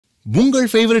உங்கள்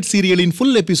favourite சீரியலின்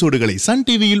full எபிசோடுகளை Sun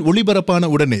டிவியில் ஒளிபரப்பான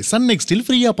உடனே சன் நெக்ஸ்டில்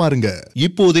ஃப்ரீயா பாருங்க.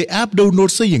 இப்போதே ஆப்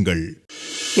டவுன்லோட் செய்யுங்கள்.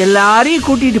 எல்லாரையும்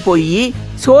கூட்டிட்டு போய்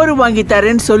சோறு வாங்கி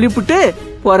தரேன்னு சொல்லிவிட்டு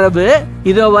பொறவு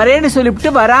இதோ வரேன்னு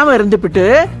சொல்லிவிட்டு வராம இருந்துபிட்டு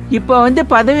இப்ப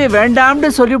பதவி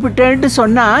வேண்டாம்னு சொல்லிவிட்டேன்னு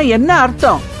சொன்னா என்ன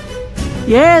அர்த்தம்?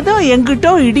 ஏதோ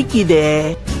எங்கிட்ட இடிக்குதே.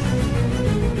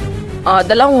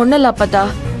 அதெல்லாம் ஒண்ணு இல்ல அப்பதா.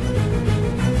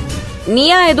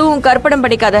 நீயா எதுவும் கற்படம்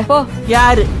படிக்காத போ.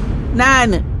 யாரு?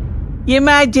 நானு.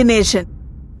 Imagination.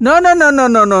 No.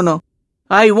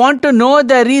 I want to know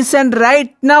the reason right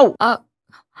now.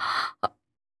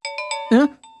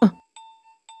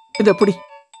 இத புடி.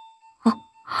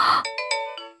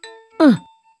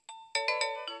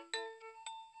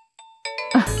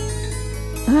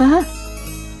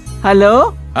 ஹலோ.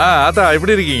 ஆத்தா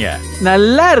எப்படி இருக்கீங்க?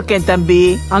 நல்லா இருக்கேன் தம்பி.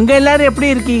 அங்க எல்லாரும் எப்படி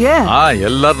இருக்கீங்க?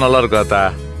 எல்லாரும் நல்லா இருக்கும் ஆத்தா.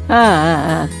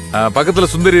 பக்கத்துல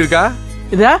சுந்தரி இருக்கா?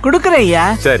 இதா குடுக்குறேன் ஐயா.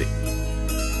 சரி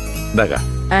இந்தாக்கா.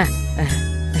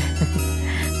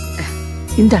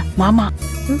 இந்த மாமா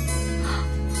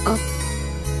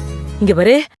இங்க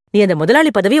பாரு, நீ அந்த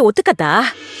முதலாளி பதவியை ஒத்துக்கத்தா?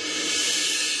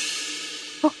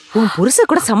 உன் புருஷ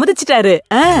கூட சம்மதிச்சிட்டாரு.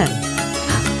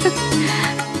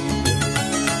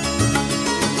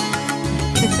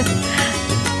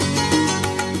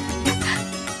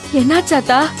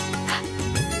 என்னாச்சாத்தா?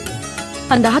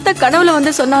 அந்த ஆத்தா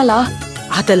கனவுல சொன்னாளா?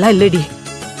 அதெல்லாம் இல்லடி,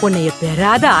 உன்னைய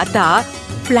பெறாத ஆத்தா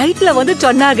பிளைட்ல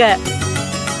சொன்னாங்க.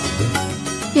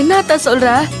 என்ன ஆத்தா சொல்ற?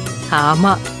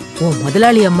 ஆமா, உன்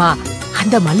முதலாளி அம்மா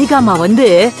அந்த மல்லிகாமா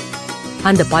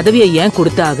அந்த பதவியை ஏன்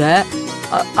கொடுத்தாங்க,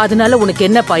 அதனால உனக்கு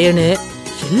என்ன பயனு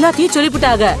எல்லாத்தையும்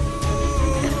சொல்லிவிட்டாங்க.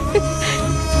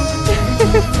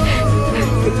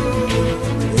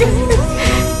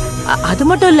 அது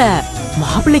மட்டும் இல்ல,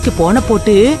 மாப்பிள்ளைக்கு போன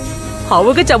போட்டு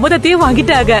அவங்க சம்மதத்தையும்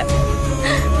வாங்கிட்டாங்க.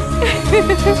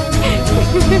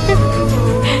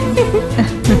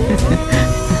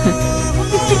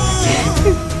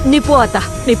 நீ போ அத்தா,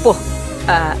 நீ போ.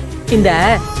 இந்த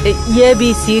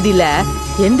ABCDல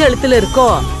எந்த எழுத்துல இருக்கோ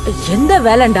எந்த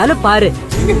வேலைண்டாலும் பாரு,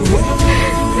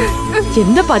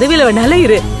 எந்த பதவியில வேணாலும்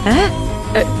இரு,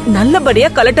 நல்லபடியா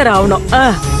கலெக்டர் ஆகணும்.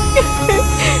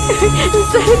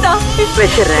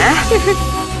 வச்சிடுறேன்.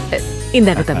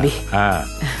 இந்தாங்க தம்பி.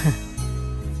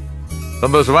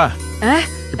 சந்தோஷமா?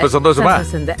 இப்ப சந்தோஷமா?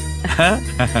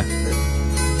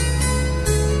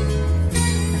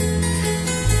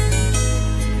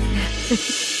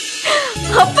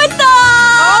 அப்பத்தா!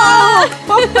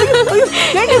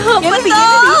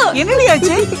 என்னடி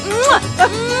ஆச்சு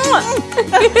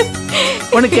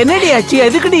உனக்கு? என்னடி ஆச்சு?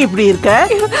 எதுக்குடி இப்படி இருக்க?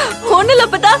 ஒண்ணு இல்ல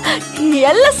அப்பத்தா,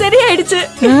 எல்லாம் சரியாயிடுச்சு.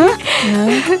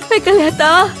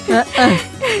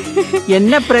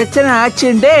 என்ன பிரச்சனை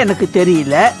ஆச்சுண்டே எனக்கு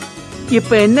தெரியல,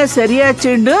 இப்ப என்ன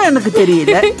சரியாச்சுன்னு எனக்கு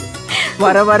தெரியல.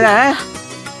 வர வர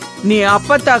நீ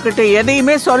அப்பத்தா கிட்ட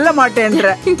எதையுமே சொல்ல மாட்டேன்ற.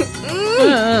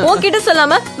 உன்கிட்ட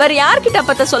சொல்லாம வேற யார்கிட்ட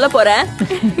அப்பத்தா சொல்ல போறேன்?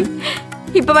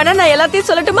 இப்ப வேணா நான் எல்லாத்தையும்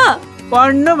சொல்லட்டுமா?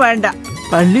 ஒண்ணும் வேண்டாம்,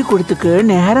 பள்ளிக்கூடத்துக்கு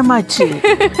நேரமாச்சு.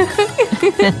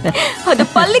 அது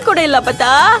பள்ளிக்கூடம் இல்ல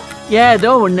அப்பத்தா,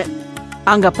 ஏதோ ஒண்ணு.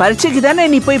 அங்க பரீட்சைக்கு தானே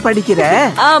நீ போய் படிக்கிற?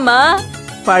 ஆமா.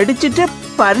 படிச்சுட்டு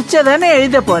பரீட்சை தானே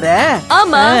எழுத போற?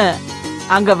 ஆமா.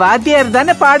 அங்க வாத்தியார்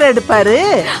தானே பாடம் எடுப்பாரு?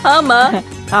 ஆமா.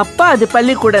 அப்பா அது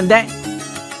பள்ளிக்கூடம் தான்.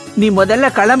 நீ முதல்ல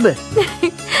கிளம்பு.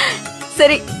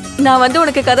 சரி, நான்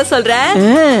உனக்கு கதை சொல்றேன்.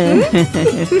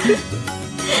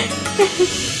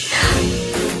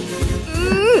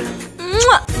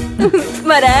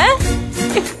 வர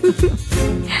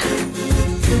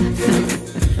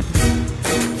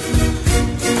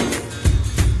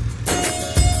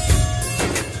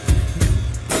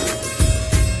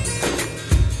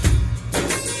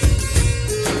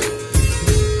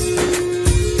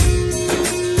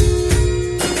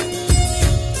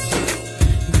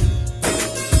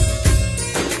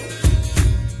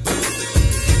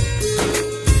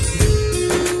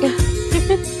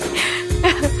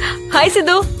ஹாய்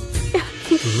சித்து.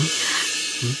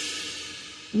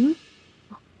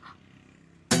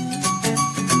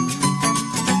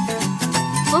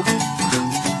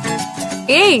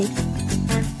 ஏய்,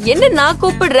 என்ன நான்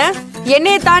கூப்பிடுறேன்,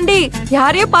 என்னைய தாண்டி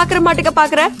யாரையோ பாக்குற மாட்டுக்க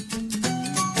பாக்குற?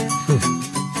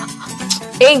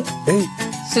 ஏய்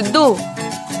சித்து,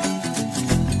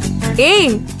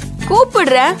 ஏய்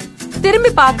கூப்பிடுற,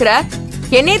 திரும்பி பாக்குற,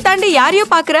 என்னைய தாண்டி யாரையோ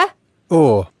பாக்குற. ஓ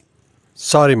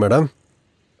சாரி மேடம்,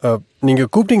 நீங்க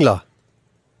கூப்பிட்டீங்களா?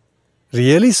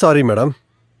 ரியலி சாரி மேடம்,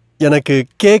 எனக்கு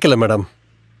கேட்கல மேடம்,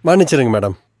 மன்னிச்சிருங்க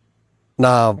மேடம்.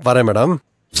 நான் வரேன் மேடம்.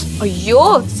 ஐயோ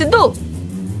சித்து,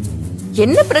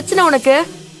 என்ன பிரச்சனை உனக்கு?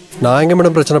 நான் எங்க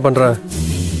மேடம் பிரச்சனை பண்றேன்?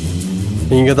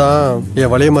 நீங்க தான்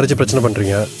என் வழியை மறைச்சு பிரச்சனை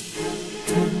பண்றீங்க.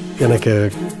 எனக்கு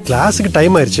கிளாஸுக்கு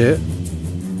டைம் ஆயிடுச்சு.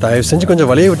 தயவு செஞ்சு கொஞ்சம்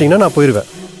வழிய விட்டீங்கன்னா நான் போயிடுவேன்.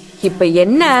 இப்ப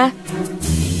என்ன,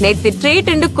 நேத்து ட்ரீட்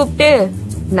கூப்பிட்டு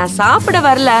நான் சாப்பிட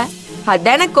வரல,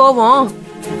 அதான கோவம்?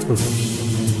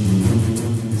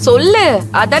 சொல்லு,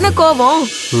 அதான கோவம்?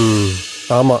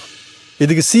 ஆமா.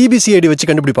 இதுக்கு சிபிசிஐடி வச்சு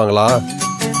கண்டுபிடிப்பாங்களா?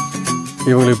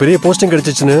 இவங்களுக்கு பெரிய போஸ்டிங்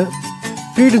கிடைச்சிச்சுன்னு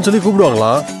ட்ரீட்னு சொல்லி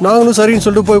கூப்பிடுவாங்களா? நாங்களும் சரின்னு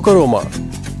சொல்லிட்டு போய் உட்காருவோமா?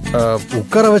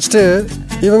 உட்கார வச்சுட்டு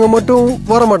இவங்க மட்டும்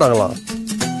வர மாட்டாங்களா?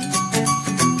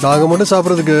 நாங்க மட்டும்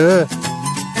சாப்பிட்றதுக்கு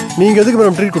நீங்க எதுக்கு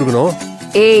மேடம் ட்ரீட் கொடுக்கணும்?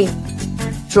 ஏய்,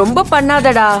 ரொம்ப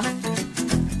பண்ணாதடா.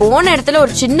 போன இடத்துல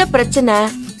ஒரு சின்ன பிரச்சனை,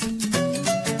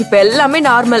 இப்ப எல்லாமே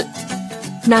நார்மல்.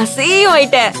 நான் CEO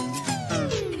ஆயிட்டேன்.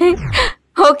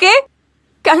 ஓகே,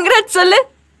 கங்க்ராட்ஸ் சொல்லு.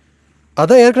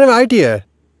 அதான் ஏற்கனவே ஆயிட்டியே,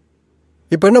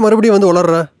 இப்ப என்ன மறுபடியும் வந்து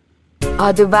உளர்ற?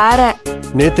 அது வேற.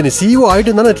 நேத்து நீ CEO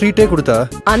ஆயிட்டு தானே ட்ரீட்டே கொடுத்த.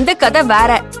 அந்த கதை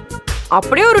வேற.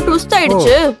 அப்படியே ஒரு ட்விஸ்ட்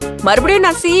ஆயிடுச்சு, மறுபடியும்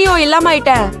நான் CEO இல்லாம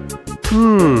ஆயிட்டேன்.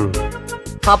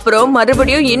 அப்புறம்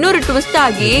மறுபடியும் இன்னொரு ட்விஸ்ட்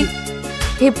ஆகி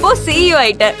இப்போ CEO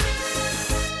ஆயிட்டேன்.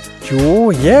 ஐயோ,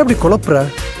 ஏன் இப்படி குழப்புற?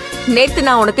 நேத்து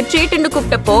நான் உனக்கு ட்ரீட்னு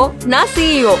கூப்பிட்டப்போ நான்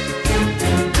CEO.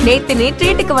 நேத்து நீ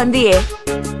ட்ரீட்டுக்கு வந்தியே,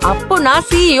 அப்போ நான்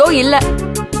CEO இல்ல.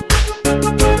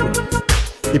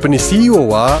 இப்ப நீ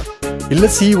CEOவா இல்ல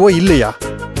CEO இல்லையா?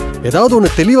 ஏதாவது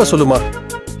ஒண்ணு தெளிவா சொல்லுமா.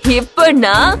 இப்ப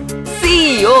நான்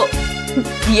CEO.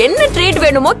 என்ன ட்ரீட்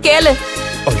வேணுமோ கேளு.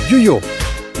 ஐயோ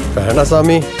வேணா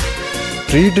சாமி,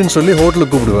 ட்ரீட்னு சொல்லி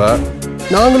ஹோட்டலுக்கு கூப்பிடுவ,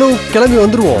 நாங்களும் கிளம்பி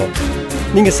வந்துருவோம்.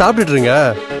 நீங்க சாப்பிட்டுட்டு இருங்க,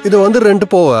 இது வந்து ரெண்டு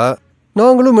போவ,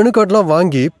 நாங்களும் மெனு கார்டெலாம்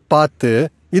வாங்கி பார்த்து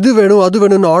இது வேணும் அது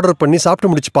வேணும்னு ஆர்டர் பண்ணி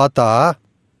சாப்பிட்டு முடிச்சு பார்த்தா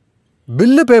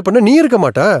பில்லு பே பண்ண நீ இருக்க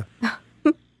மாட்ட.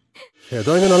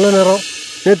 ஏதோ இங்க நல்ல நேரம்,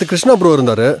 நேற்று கிருஷ்ணா ப்ரோ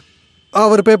இருந்தாரு,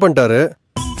 அவர் பே பண்ணிட்டாரு.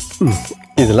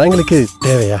 இதெல்லாம் எங்களுக்கு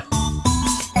தேவையா?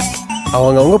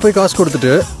 அவங்க போய் காசு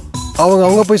கொடுத்துட்டு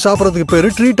அவங்க போய் சாப்பிட்றதுக்கு பேரு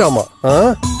ட்ரீட் ஆமா?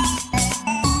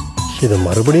 இதை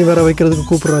மறுபடியும் வேற வைக்கிறதுக்கு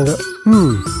கூப்பிடுறாங்க.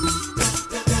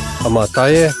 அம்மா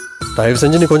தாயே, தயவு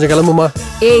செஞ்சு நீ கொஞ்சம் கிளம்புமா.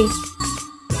 ஏய்,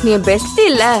 நீ என் பெஸ்ட்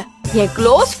இல்ல, என்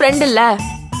க்ளோஸ் ஃப்ரெண்ட் இல்ல,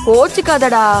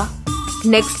 கோச்சுக்காதடா.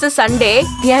 நெக்ஸ்ட் சண்டே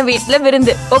என் வீட்ல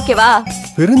விருந்து, ஓகேவா?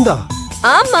 விருந்தா?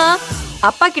 ஆமா,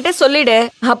 அப்பா கிட்ட சொல்லிடு,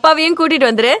 அப்பாவையும்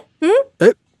கூட்டிட்டு வந்துரு.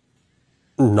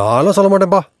 நானும் சொல்ல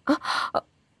மாட்டேன்பா.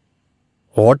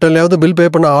 ஹோட்டல்லையாவது பில் பே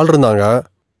பண்ண ஆள் இருந்தாங்க,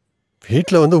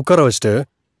 வீட்டில் வந்து உட்கார வச்சுட்டு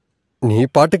நீ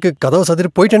பாட்டுக்கு கதவை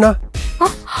சத்திட்டு போயிட்டேனா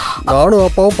நானும்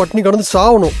அப்பாவும் பட்டினி கடந்து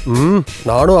சாவணும்.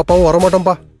 நானும் அப்பாவும்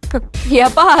வரமாட்டோம்பா.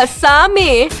 ஏப்பா சாமி,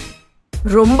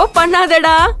 ரொம்ப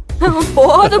பண்ணாதடா,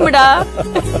 போதும்டா.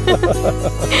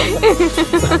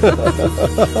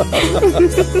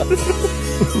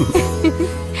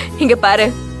 இங்க பாரு,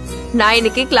 நான்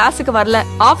இன்னைக்கு கிளாஸுக்கு வரல,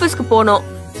 ஆபீஸ்க்கு போனோம்.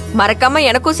 மறக்காம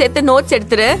எனக்கும் சேர்த்து நோட்ஸ்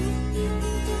எடுத்துரு.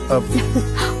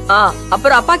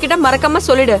 அப்புறம் அப்பா கிட்ட மறக்காம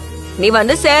சொல்லிடு, நீ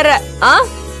வந்து சேர.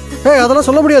 அதெல்லாம்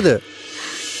சொல்ல முடியாது.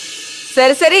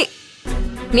 சரி சரி,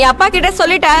 நீ அப்பா கிட்ட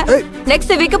சொல்லிட்ட,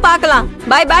 நெக்ஸ்ட் வீக் பார்க்கலாம்.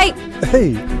 By by.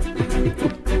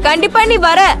 கண்டிப்பா நீ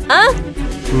வர.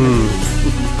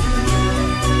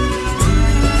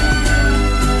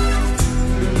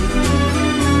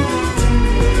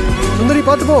 சுந்தரி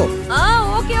பாத்து போ.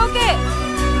 Okay okay.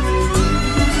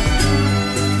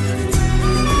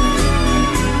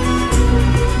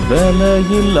 வேலை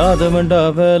இல்லாதவன்டா,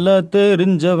 வேலை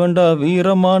தெரிஞ்சவன்டா,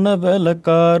 வீரமான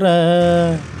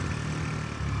வேலைக்காரன்.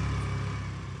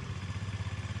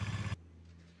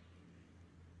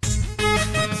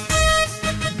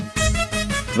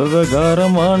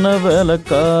 விவகாரமான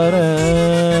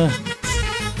வேலைக்காரன்.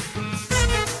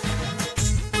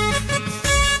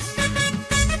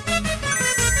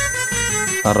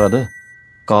 யாராவது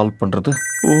கால் பண்றது?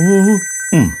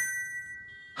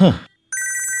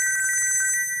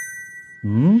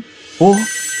 ஓ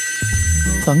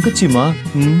தங்கச்சிமா,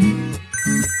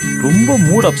 ரொம்ப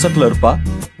மூட் அப்செட்ல இருப்பா.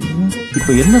 இப்ப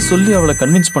என்ன சொல்லி அவளை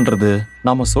கன்வின்ஸ் பண்றது?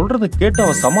 நாம சொல்றத கேட்டு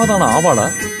அவ சமாதானம் ஆவாளா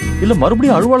இல்ல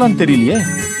மறுபடியும் அழுவாளான்னு தெரியலையே.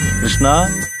 கிருஷ்ணா,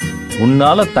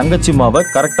 உன்னால தங்கச்சிமாவை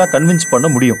கரெக்டா கன்வின்ஸ் பண்ண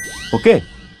முடியும். Okay,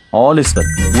 all is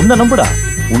well. உன்னை நம்புடா,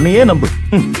 உன்னையே நம்பு.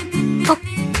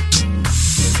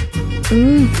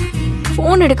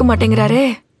 போன் எடுக்க மாட்டேங்கிறாரே.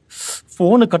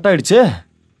 போனு கட் ஆயிடுச்சு,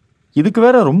 இதுக்கு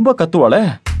வேற ரொம்ப கத்துவாளே.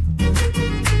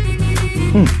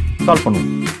 கால் பண்ணுவோம்,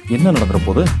 என்ன நடந்துற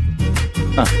போது.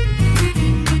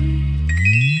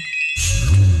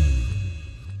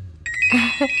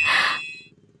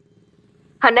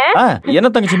 அண்ணே, என்ன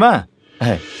தங்கச்சிமா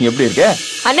எப்படி இருக்க?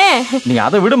 அண்ணே, நீ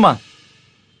அதை விடுமா.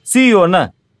 CEO என்ன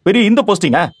பெரிய இந்த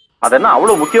போஸ்டிங்க? அது என்ன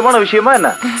அவ்வளவு முக்கியமான விஷயமா என்ன?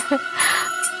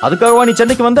 அதுக்காகவா நீ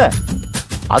சென்னைக்கு வந்த?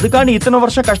 அதுக்காக நீ இத்தனை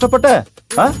வருஷம் கஷ்டப்பட்ட?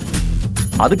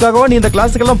 அதுக்காகவா நீ இந்த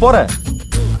கிளாஸுக்கு எல்லாம் போற?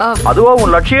 அதுவா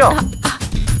உன் லட்சியம்?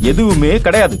 எதுவுமே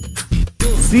கிடையாது.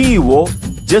 சிஇஓ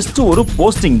ஜஸ்ட் ஒரு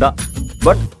போஸ்டிங் தான்.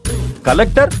 பட்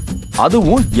கலெக்டர்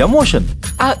அதுவும் எமோஷன்.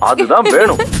 அதுதான்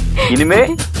வேணும். இனிமே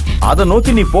அதை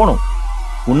நோக்கி நீ போணும்.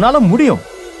 உன்னால முடியும்.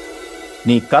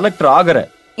 நீ கலெக்டர் ஆகற.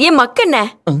 ஏன் மக்கண்ண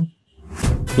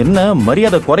என்ன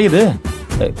மரியாதை குறையுது?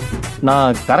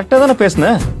 நான் கரெக்டா தானே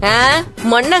பேசினேன்.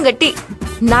 மண்ணங்கட்டி,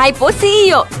 நான் இப்போ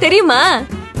சிஇஓ தெரியுமா?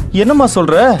 என்னம்மா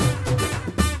சொல்ற?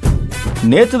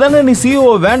 நேத்து தானே நீ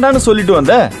சிஇஓ வேண்டான்னு சொல்லிட்டு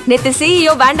வந்த. நேத்து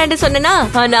சிஇஓ வேண்டான்னு சொன்னா,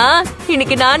 ஆனா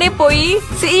இன்னைக்கு நானே போய்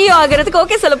சிஇஓ ஆகிறதுக்கு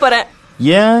ஓகே சொல்ல போறேன்.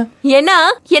 ஏன்? ஏன்னா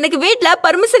எனக்கு வீட்ல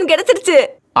பர்மிஷன் கிடைச்சிருச்சு.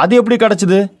 அது எப்படி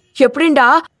கிடைச்சது? எப்படிண்டா,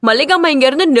 மல்லிகாமா இங்க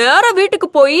இருந்து நேரா வீட்டுக்கு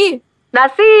போய்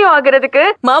நான் சிஇஓ ஆகிறதுக்கு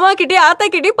மாமா கிட்டே ஆத்தா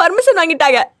கிட்டே பர்மிஷன்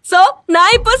வாங்கிட்டாங்க. சோ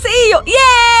நான் இப்போ சிஇஓ. ஏ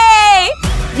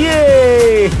ஏ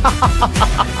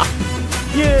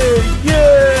ஏ ஏ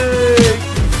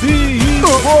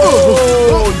சிஇஓ.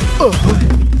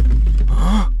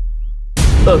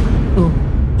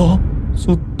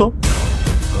 சுத்தம்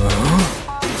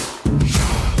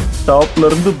டாப்ல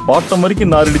இருந்து பாட்டம்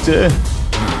வரைக்கும் நாரிடுச்சு.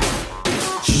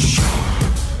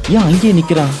 ஏன் அங்கேயே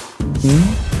நிக்கிறான்?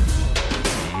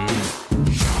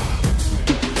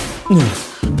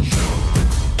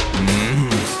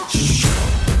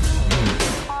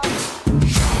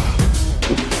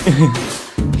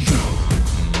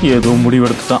 ஏதோ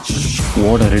முடிவெடுத்துட்டான்.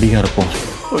 ஓட ரெடியா இருப்போம்.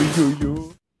 ஐயோ,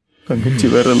 தங்கச்சி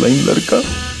வேற லைன்ல இருக்கா.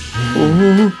 ஓ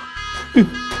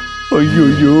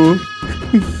ஐயோ,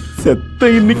 செத்த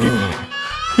இன்னைக்கு.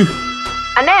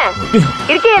 அண்ணே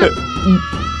இருக்கேன்.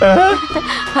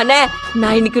 அண்ணே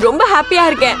நான் இன்னைக்கு ரொம்ப ஹாப்பியா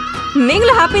இருக்கேன்.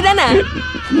 நீங்களும் ஹாப்பி தானே?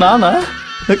 நானா?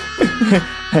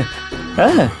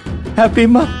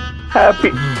 ஹாப்பிமா? ஹாப்பி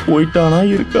போயிட்டானா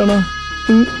இருக்கானா?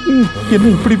 என்ன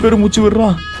இப்படி பேரு மூச்சு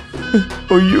விடுறான்?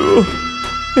 ஐயோ,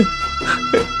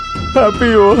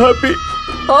 ஹாப்பியோ ஹாப்பி.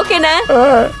 ஓகேண்ணே.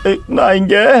 நான்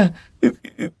இங்க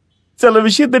சில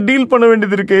விஷயத்தை டீல் பண்ண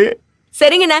வேண்டியது இருக்கு.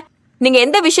 சரிங்கண்ணே, நீங்க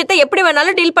எந்த விஷயத்தை எப்படி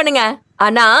வேணாலும் டீல் பண்ணுங்க.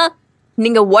 ஆனா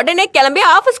நீங்க உடனே கிளம்பி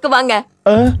ஆபீஸ்க்கு வாங்க.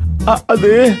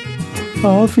 அது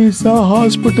ஆபீஸா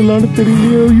ஹாஸ்பிட்டலான்னு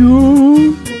தெரியலையோ. ஐயோ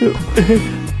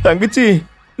தங்கச்சி,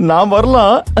 நான்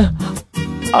வரலாம்.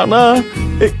 ஆனா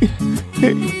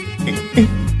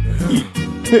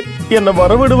என்ன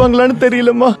வரவிடுவாங்களான்னு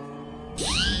தெரியலம்மா.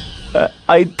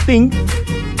 ஐ திங்க்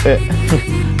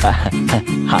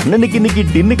அண்ணனுக்கு இன்னைக்கு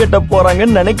டின்னு கட்ட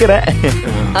போறாங்கன்னு நினைக்கிறேன்.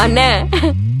 அண்ணே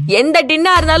எந்த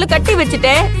டின்னா இருந்தாலும் கட்டி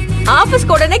வச்சுட்டேன்.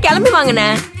 ஆபீஸ்க்கு உடனே கிளம்பி வாங்கண்ணே.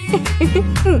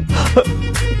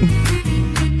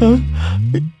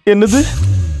 என்னது?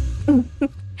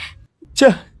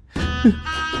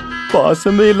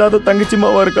 பாசமே இல்லாத தங்கச்சி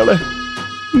மாவா இருக்காள.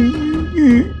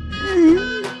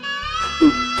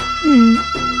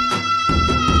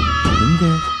 எங்க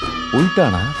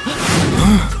போயிட்டானா?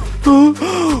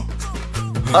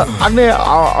 அண்ணே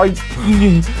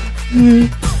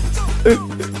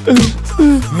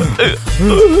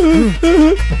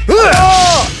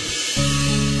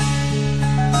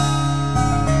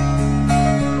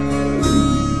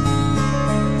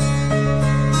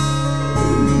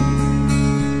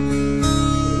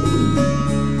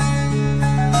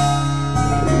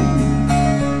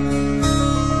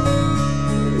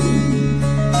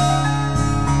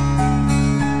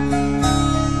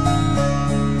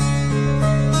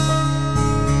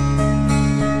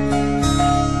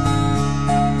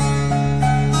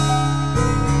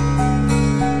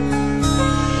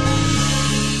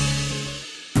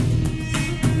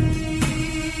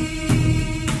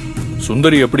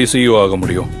சுந்தரி எப்படி சிஇஓ ஆக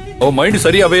முடியும்? அவ மைண்ட்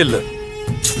சரியாவே இல்ல.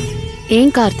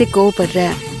 ஏன் கார்த்திக் கோவப்படுற?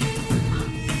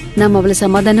 நம்ம அவளை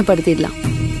சமாதானப்படுத்திடலாம்.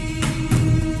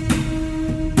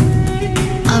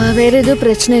 அவ வேற ஏதோ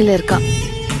பிரச்சனையில இருக்கா.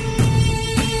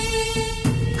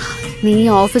 நீ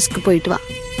ஆபீஸ்க்கு போயிட்டு வா,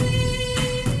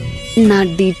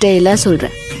 நான் டீட்டெயிலா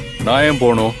சொல்றேன். நான் ஏன்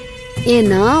போகணும்?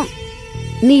 ஏன்னா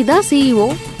நீ தான் சிஇஓ.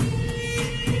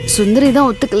 சுந்தரி தான்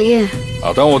ஒத்துக்கலையே.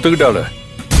 அதான் ஒத்துக்கிட்டாளே.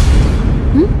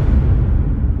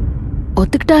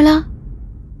 ஒத்துக்கிட்டாளா?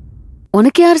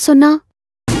 உனக்கு யார் சொன்னா?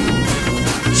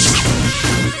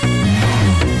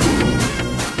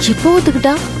 எப்போ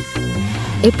ஒத்துக்கிட்டா?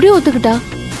 எப்படி ஒத்துக்கிட்டா?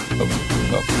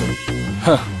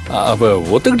 அவ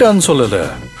ஒத்துக்கிட்டான்னு சொல்லல.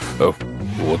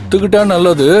 ஒத்துக்கிட்டா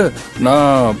நல்லது,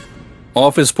 நான்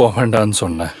ஆபீஸ் போக வேண்டான்னு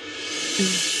சொன்னேன்.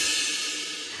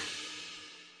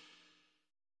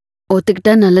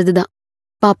 ஒத்துக்கிட்டா நல்லதுதான்,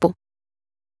 பாப்போம்.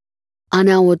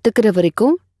 ஆனா ஒத்துக்கிற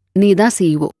வரைக்கும் நீ தான்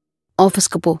சிஇஓ.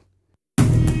 ஆபீஸ்க்கு போ.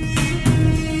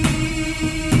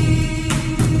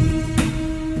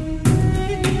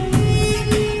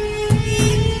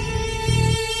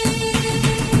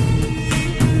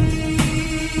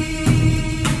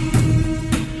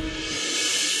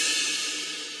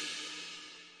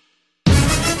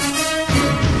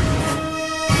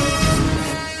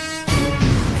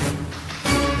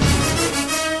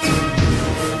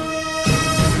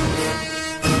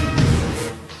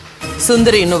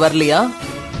 சுந்தரி இன்னும் வரலையா?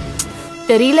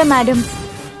 தெரியல மேடம்.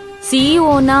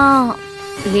 சிஇஓனா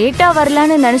லேட்டா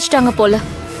வரலான்னு நினைச்சிட்டாங்க போல.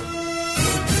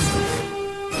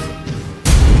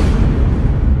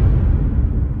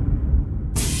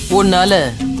 உன்னால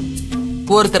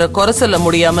ஒருத்தரை குறை சொல்ல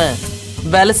முடியாம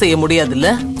வேலை செய்ய முடியாதுல்ல?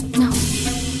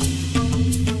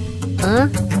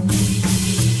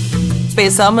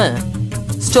 பேசாம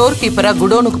ஸ்டோர் கீப்பரா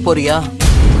குடோனுக்கு போறியா?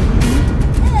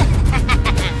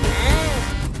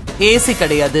 ஏசி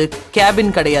கிடையாது,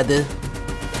 கேபின் கிடையாது.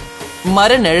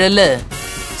 மர நிழல்ல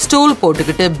ஸ்டூல்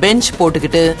போட்டுக்கிட்டு பெஞ்ச்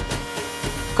போட்டுக்கிட்டு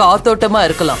காத்தோட்டமா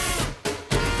இருக்கலாம்.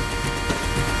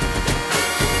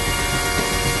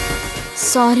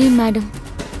 Sorry madam.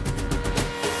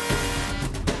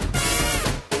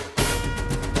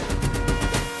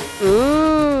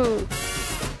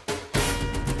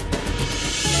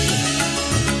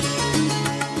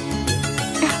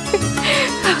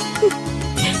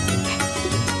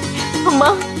 அம்மா.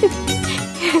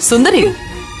 சுந்தரி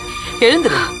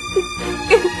எழுந்துரு.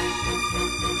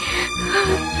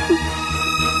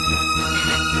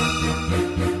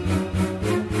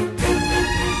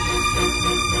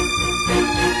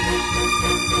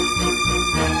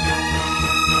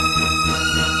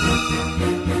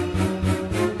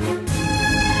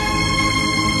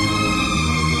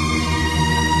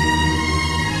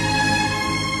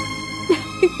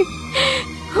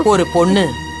 ஒரு பொண்ணு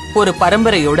ஒரு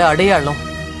பரம்பரையோட அடையாளம்.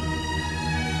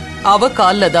 அவ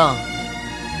கால்ல தான்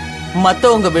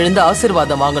மத்தவங்க விழுந்து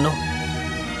ஆசீர்வாதம் வாங்கணும்.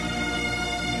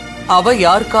 அவ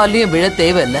யார் காலையும் விழ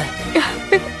தேவையில்ல.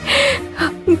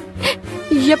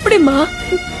 எப்படிமா?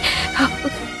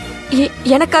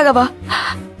 எனக்காகவா?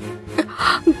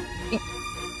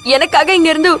 எனக்காக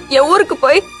இங்க இருந்து என் ஊருக்கு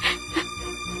போய்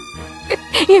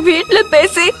என் வீட்டுல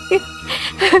பேசி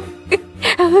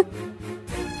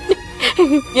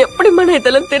எப்படிமா நான்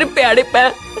இதெல்லாம் திருப்பி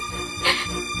அடைப்பேன்?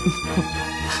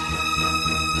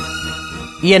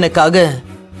 எனக்காக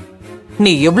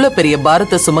நீ எவ்வளவு பெரிய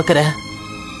பாரத்தை சுமக்கிற.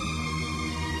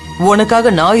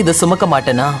 உனக்காக நான் இதை சுமக்க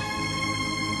மாட்டேனா?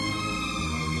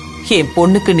 என்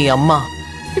பொண்ணுக்கு நீ அம்மா,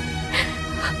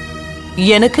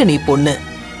 எனக்கு நீ பொண்ணு.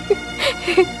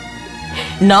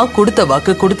 நான் கொடுத்த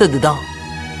வாக்கு கொடுத்ததுதான்.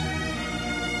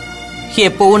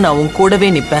 எப்பவும் நான் உன் கூடவே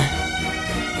நிப்பேன்.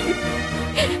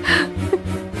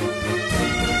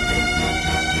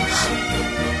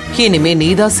 இனிமே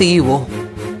நீதான் சிஇஓ.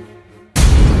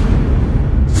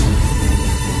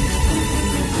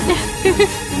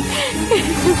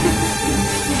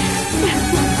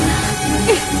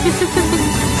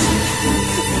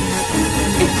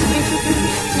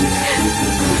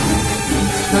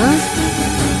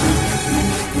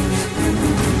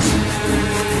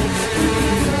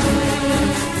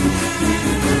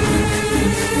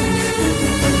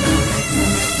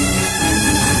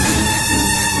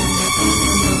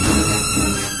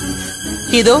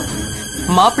 இதோ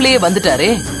மாப்பிள்ளையே வந்துட்டாரே.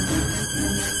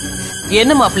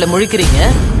 என்ன மாப்பிள்ளை முழிக்கிறீங்க?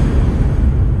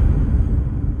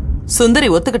 சுந்தரி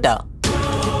ஒத்துக்கிட்டா.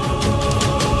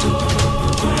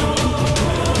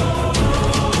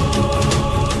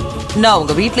 நான்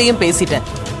உங்க வீட்லயும் பேசிட்டேன்,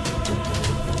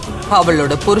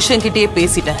 அவளோட புருஷன்கிட்டயே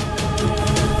பேசிட்டேன்.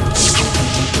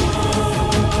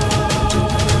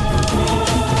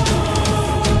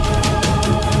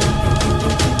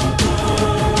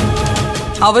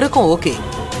 அவருக்கும் ஓகே.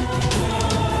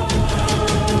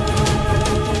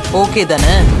 ஓகே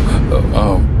தானே?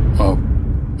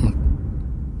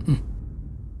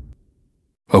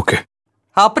 ஓகே.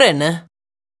 அப்புறம் என்ன?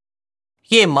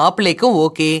 என் மாப்பிள்ளைக்கும்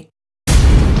ஓகே,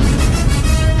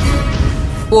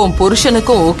 உன்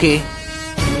புருஷனுக்கும் ஓகே,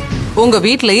 உங்க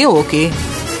வீட்லயும் ஓகே.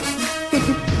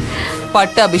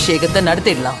 பட்டாபிஷேகத்தை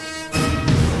நடத்திடலாம்.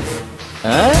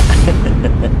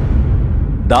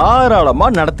 தாராளமா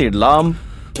நடத்திடலாம்.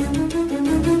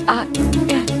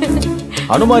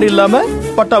 அனுமாரி இல்லாம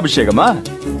பட்டாபிஷேகமா?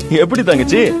 எப்படி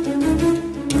தங்கச்சி?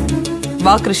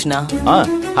 வா கிருஷ்ணா.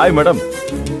 Hi madam.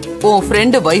 உன்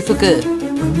ஃப்ரெண்டு வைஃபுக்கு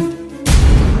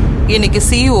இன்னைக்கு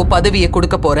சிஇஓ பதவியை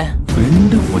கொடுக்க போறேன்.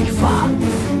 ஃப்ரெண்டு வைஃபா?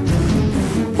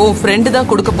 உன் ஃப்ரெண்டு தான்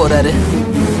கொடுக்க போறாரு.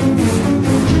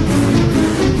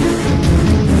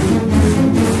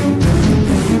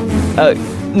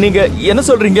 நீங்க என்ன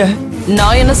சொல்றீங்க?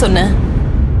 நான் என்ன சொன்னேன்?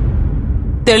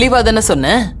 தெளிவா தானே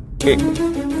சொன்னேன்.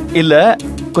 இல்ல,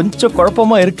 கொஞ்சம்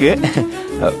குழப்பமா இருக்கு.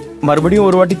 மறுபடியும்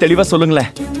ஒரு வாட்டி தெளிவா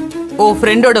சொல்லுங்களேன். உன்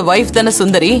ஃப்ரெண்டோட வைஃப் தானே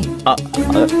சுந்தரி?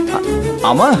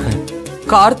 ஆமா.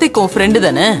 கார்த்திக் உன் ஃப்ரெண்டு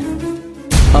தானே?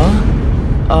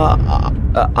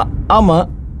 ஆமா.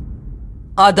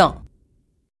 அதான்,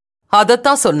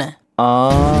 அதத்தான் சொன்னேன்.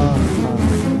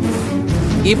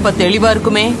 இப்ப தெளிவா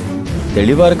இருக்குமே?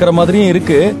 தெளிவா இருக்கிற மாதிரியும்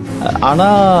இருக்கு. ஆனா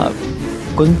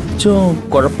கொஞ்சம்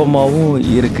குழப்பமாவும்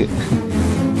இருக்கு.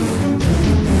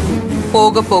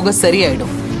 போக போக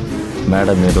சரியாயிடும்.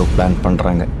 மேடம் ஏதோ பிளான்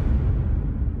பண்றாங்க.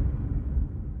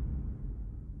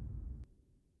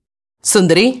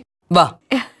 சுந்தரி வா.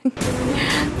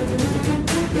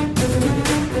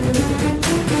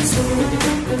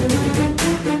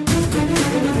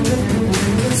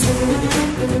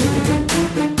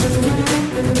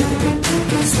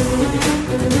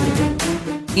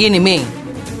 இனிமே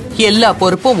எல்லா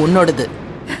பொறுப்பும் உன்னோடது.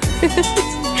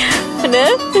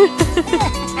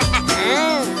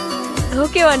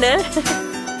 ஓகேவாண்ணே?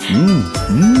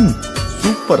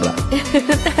 சூப்பர்ரா.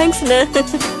 தேங்க்ஸ்ண்ணே.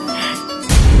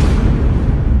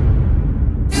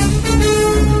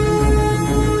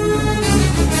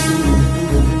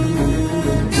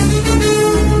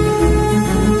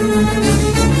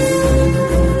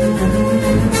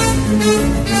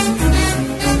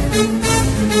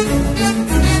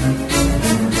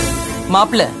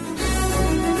 மாப்ள,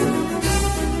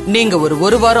 நீங்க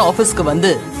ஒரு வாரம் ஆபீஸ்க்கு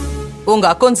வந்து உங்க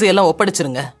அக்கவுண்ட்ஸ் எல்லாம்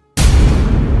ஒப்படைச்சிருங்க.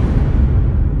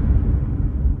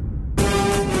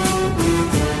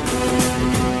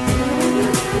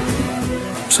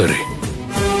 சரி.